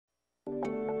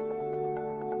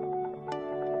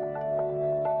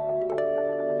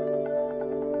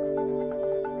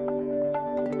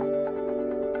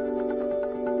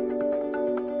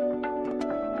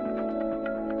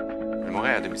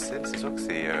domicile, c'est sûr que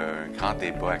c'est un grand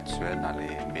débat actuel dans les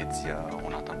médias.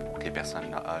 On entend beaucoup que les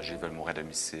personnes âgées veulent mourir à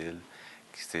domicile,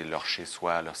 que c'est leur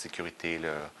chez-soi, leur sécurité,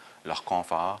 leur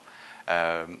confort.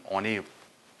 On est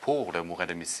pour le mourir à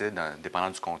domicile, dépendant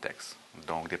du contexte.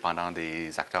 Donc, dépendant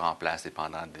des acteurs en place,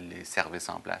 dépendant des services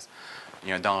en place. Il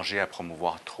y a un danger à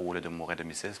promouvoir trop de mourir à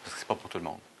domicile parce que c'est pas pour tout le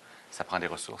monde. Ça prend des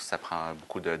ressources, ça prend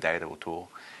beaucoup d'aide autour.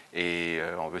 Et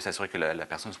on veut s'assurer que la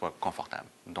personne soit confortable.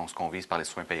 Donc, ce qu'on vise par les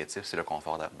soins palliatifs, c'est le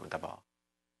confort d'abord.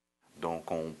 Donc,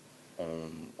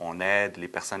 on aide les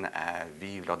personnes à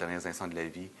vivre leurs derniers instants de la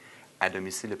vie à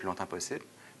domicile le plus longtemps possible.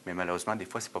 Mais malheureusement, des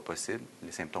fois, c'est pas possible.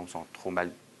 Les symptômes sont trop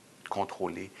mal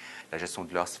contrôlés. La gestion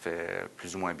de l'or se fait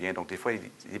plus ou moins bien. Donc, des fois,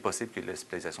 il est possible que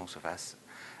l'hospitalisation se fasse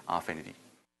en fin de vie.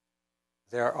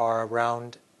 There are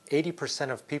around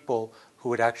 80% of people who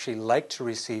would actually like to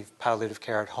receive palliative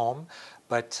care at home,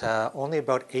 but only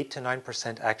about 8 to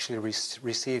 9% actually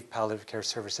receive palliative care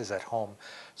services at home.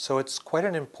 So it's quite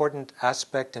an important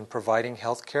aspect in providing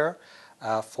health care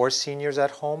for seniors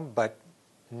at home, but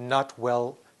not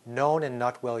well known and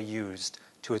not well used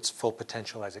to its full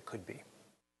potential as it could be.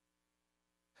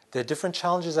 The different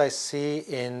challenges I see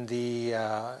in the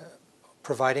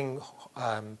providing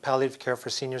palliative care for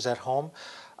seniors at home,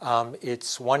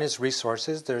 one is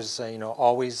resources. There's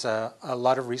always a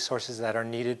lot of resources that are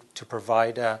needed to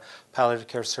provide palliative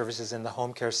care services in the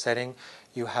home care setting.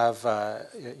 You have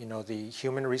the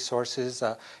human resources.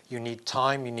 You need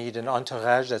time. You need an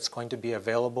entourage that's going to be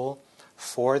available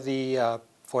for the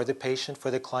patient, for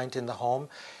the client in the home.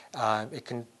 It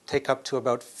can take up to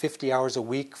about 50 hours a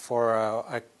week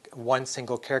for one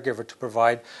single caregiver to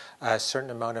provide a certain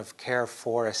amount of care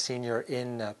for a senior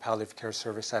in palliative care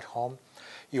service at home.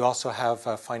 You also have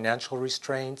financial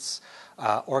restraints,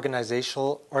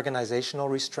 organizational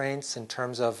restraints in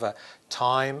terms of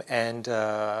time and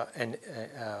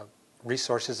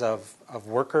resources of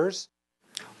workers.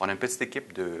 On a une petite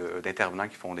équipe d'intervenants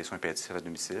qui font des soins palliatifs à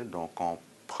domicile, donc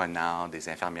comprenant des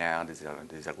infirmières,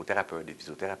 des ergothérapeutes, des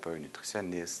physiothérapeutes,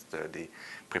 nutritionnistes, des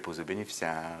préposés aux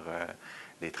bénéficiaires,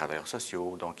 des travailleurs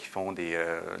sociaux, donc qui font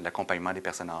l'accompagnement des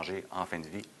personnes âgées en fin de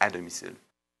vie à domicile.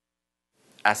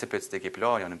 À cette petite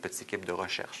équipe-là, il y en a une petite équipe de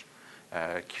recherche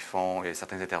il y a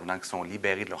certains intervenants qui sont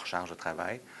libérés de leur charge de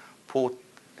travail pour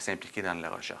s'impliquer dans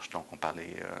la recherche. Donc, on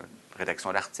parlait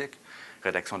rédaction d'articles,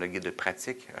 rédaction de guides de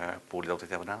pratique pour les autres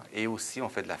intervenants, et aussi on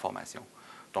fait de la formation.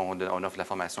 Donc, on offre de la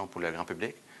formation pour le grand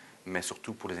public, mais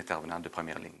surtout pour les intervenants de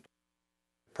première ligne.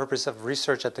 The purpose of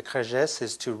research at the CREGÉS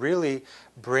is to really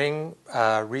bring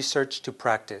research to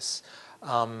practice.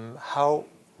 How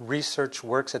research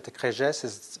works at the CREGÉS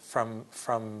is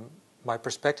from my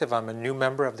perspective. I'm a new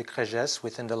member of the CREGÉS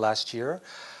within the last year.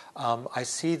 I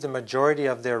see the majority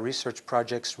of their research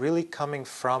projects really coming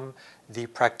from the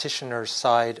practitioner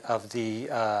side of the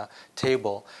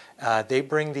table. They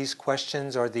bring these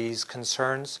questions or these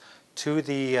concerns to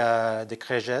the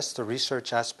CREGÉS, the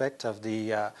research aspect of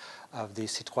the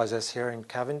CREGÉS here in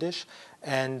Cavendish,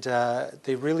 and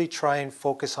they really try and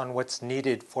focus on what's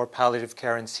needed for palliative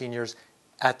care in seniors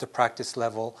at the practice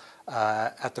level,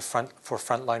 for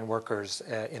frontline workers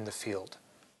in the field.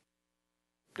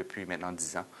 Depuis maintenant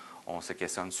 10 ans, on se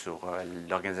questionne sur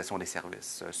l'organisation des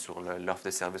services, sur l'offre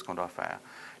de services qu'on doit faire,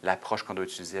 l'approche qu'on doit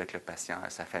utiliser avec le patient,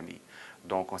 sa famille.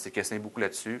 Donc, on s'est questionné beaucoup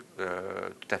là-dessus,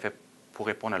 tout à fait pour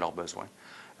répondre à leurs besoins.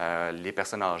 Les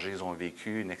personnes âgées, ils ont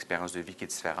vécu une expérience de vie qui est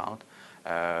différente.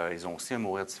 Ils ont aussi un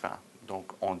mourir différent.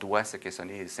 Donc, on doit se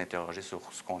questionner et s'interroger sur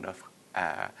ce qu'on offre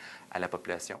à la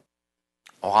population.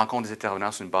 On rencontre des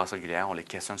intervenants sur une base régulière, on les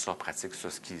questionne sur leur pratique,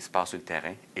 sur ce qui se passe sur le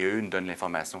terrain, et eux nous donnent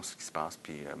l'information sur ce qui se passe.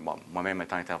 Puis, moi-même,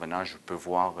 étant intervenant, je peux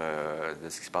voir de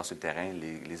ce qui se passe sur le terrain,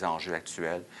 les enjeux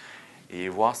actuels, et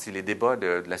voir si les débats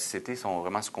de la société sont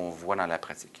vraiment ce qu'on voit dans la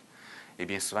pratique. Et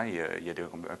bien souvent, il y a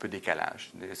un peu de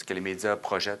décalage. Ce que les médias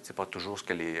projettent, ce n'est pas toujours ce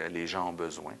que les gens ont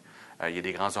besoin. Il y a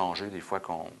des grands enjeux, des fois,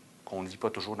 qu'on ne vit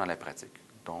pas toujours dans la pratique.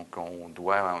 Donc, on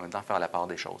doit en même temps faire la part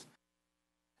des choses.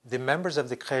 The members of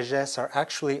the CREGÉS are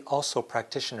actually also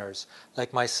practitioners.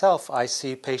 Like myself, I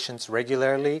see patients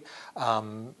regularly.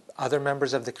 Other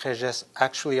members of the CREGÉS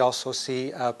actually also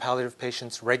see palliative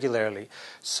patients regularly.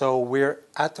 So we're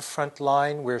at the front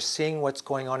line, we're seeing what's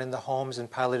going on in the homes in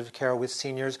palliative care with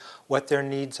seniors, what their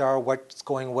needs are, what's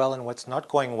going well and what's not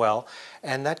going well.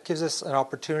 And that gives us an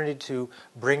opportunity to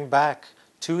bring back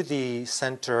to the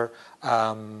center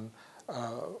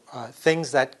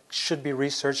things that should be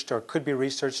researched or could be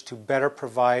researched to better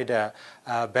provide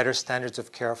better standards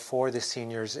of care for the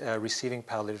seniors receiving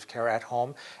palliative care at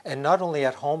home, and not only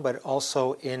at home but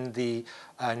also in the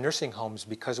nursing homes,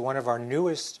 because one of our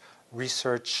newest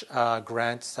research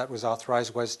grants that was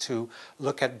authorized was to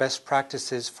look at best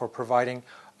practices for providing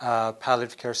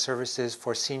palliative care services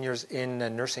for seniors in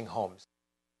nursing homes.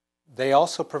 They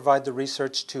also provide the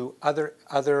research to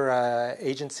other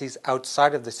agencies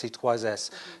outside of the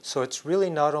CREGÉS. So it's really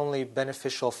not only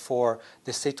beneficial for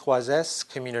the CREGÉS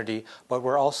community, but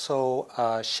we're also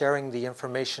sharing the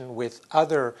information with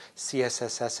other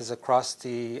CSSSs across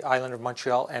the island of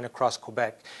Montreal and across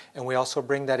Quebec. And we also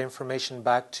bring that information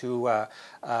back to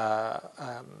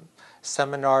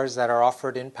seminars that are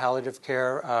offered in palliative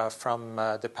care from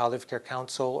the Palliative Care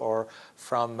Council or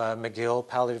from McGill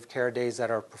Palliative Care Days that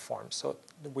are performed. So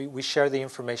we share the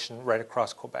information right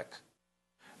across Quebec.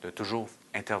 De toujours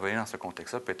intervenir dans ce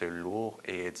contexte-là peut être lourd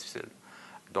et difficile.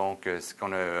 Donc, ce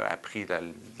qu'on a appris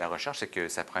de la recherche, c'est que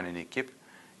ça prend une équipe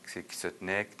qui se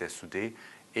tenait, qui était soudée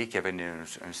et qui avait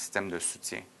un système de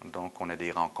soutien. Donc, on a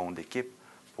des rencontres d'équipe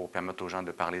pour permettre aux gens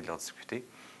de parler de leurs difficultés,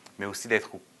 mais aussi d'être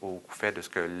au fait de ce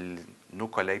que nos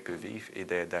collègues peuvent vivre et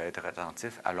d'être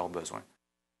attentifs à leurs besoins.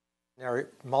 Our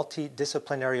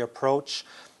multidisciplinary approach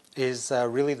is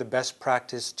really the best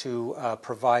practice to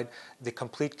provide the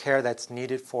complete care that's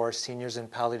needed for seniors in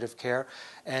palliative care,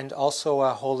 and also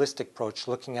a holistic approach,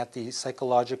 looking at the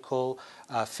psychological,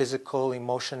 physical,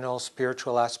 emotional,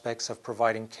 spiritual aspects of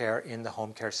providing care in the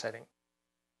home care setting.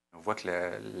 On voit que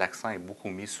l'accent est beaucoup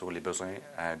mis sur les besoins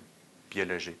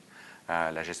biologiques,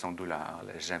 la gestion de douleur,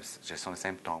 la gestion des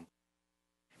symptômes.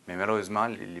 Mais malheureusement,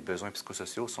 les besoins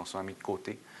psychosociaux sont souvent mis de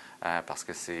côté parce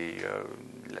que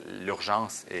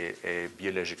l'urgence est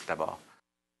biologique d'abord.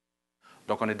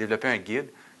 Donc, on a développé un guide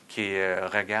qui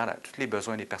regarde tous les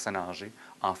besoins des personnes âgées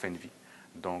en fin de vie.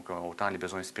 Donc, autant les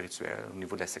besoins spirituels, au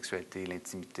niveau de la sexualité,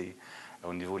 l'intimité,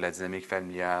 au niveau de la dynamique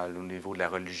familiale, au niveau de la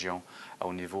religion,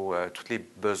 au niveau de tous les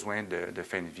besoins de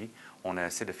fin de vie. On a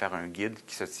essayé de faire un guide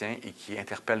qui se tient et qui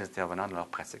interpelle les intervenants dans leur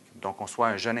pratique. Donc, on soit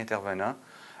un jeune intervenant,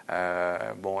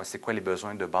 c'est quoi les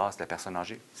besoins de base de la personne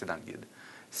âgée? C'est dans le guide.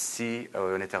 Si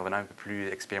un intervenant un peu plus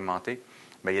expérimenté,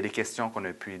 il y a des questions qu'on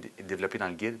a pu développer dans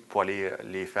le guide pour aller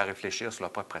les faire réfléchir sur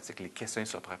leur propre pratique, les questionner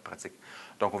sur leur propre pratique.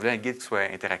 Donc, on voulait un guide qui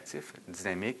soit interactif,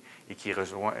 dynamique et qui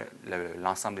rejoint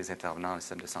l'ensemble des intervenants dans le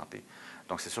système de santé.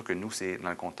 Donc, c'est sûr que nous, c'est dans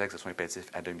le contexte de soins palliatifs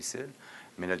à domicile,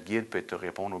 mais notre guide peut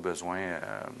répondre aux besoins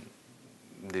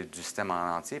du système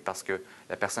en entier parce que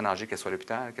la personne âgée, qu'elle soit à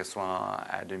l'hôpital, qu'elle soit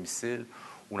à domicile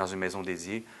ou dans une maison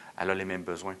dédiée, elle a les mêmes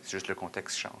besoins. C'est juste le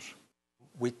contexte qui change.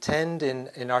 We tend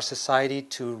in our society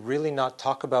to really not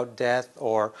talk about death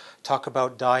or talk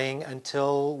about dying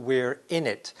until we're in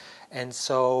it. And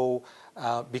so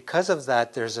because of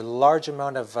that, there's a large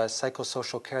amount of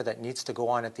psychosocial care that needs to go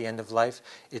on at the end of life.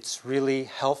 It's really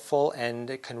helpful and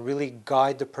it can really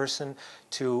guide the person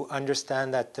to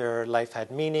understand that their life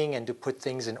had meaning and to put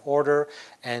things in order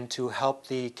and to help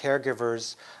the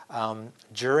caregivers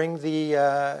during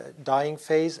the dying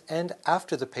phase and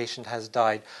after the patient has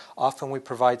died. Often we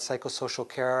provide psychosocial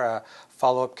care,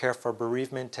 follow-up care for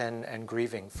bereavement and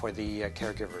grieving for the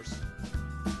caregivers.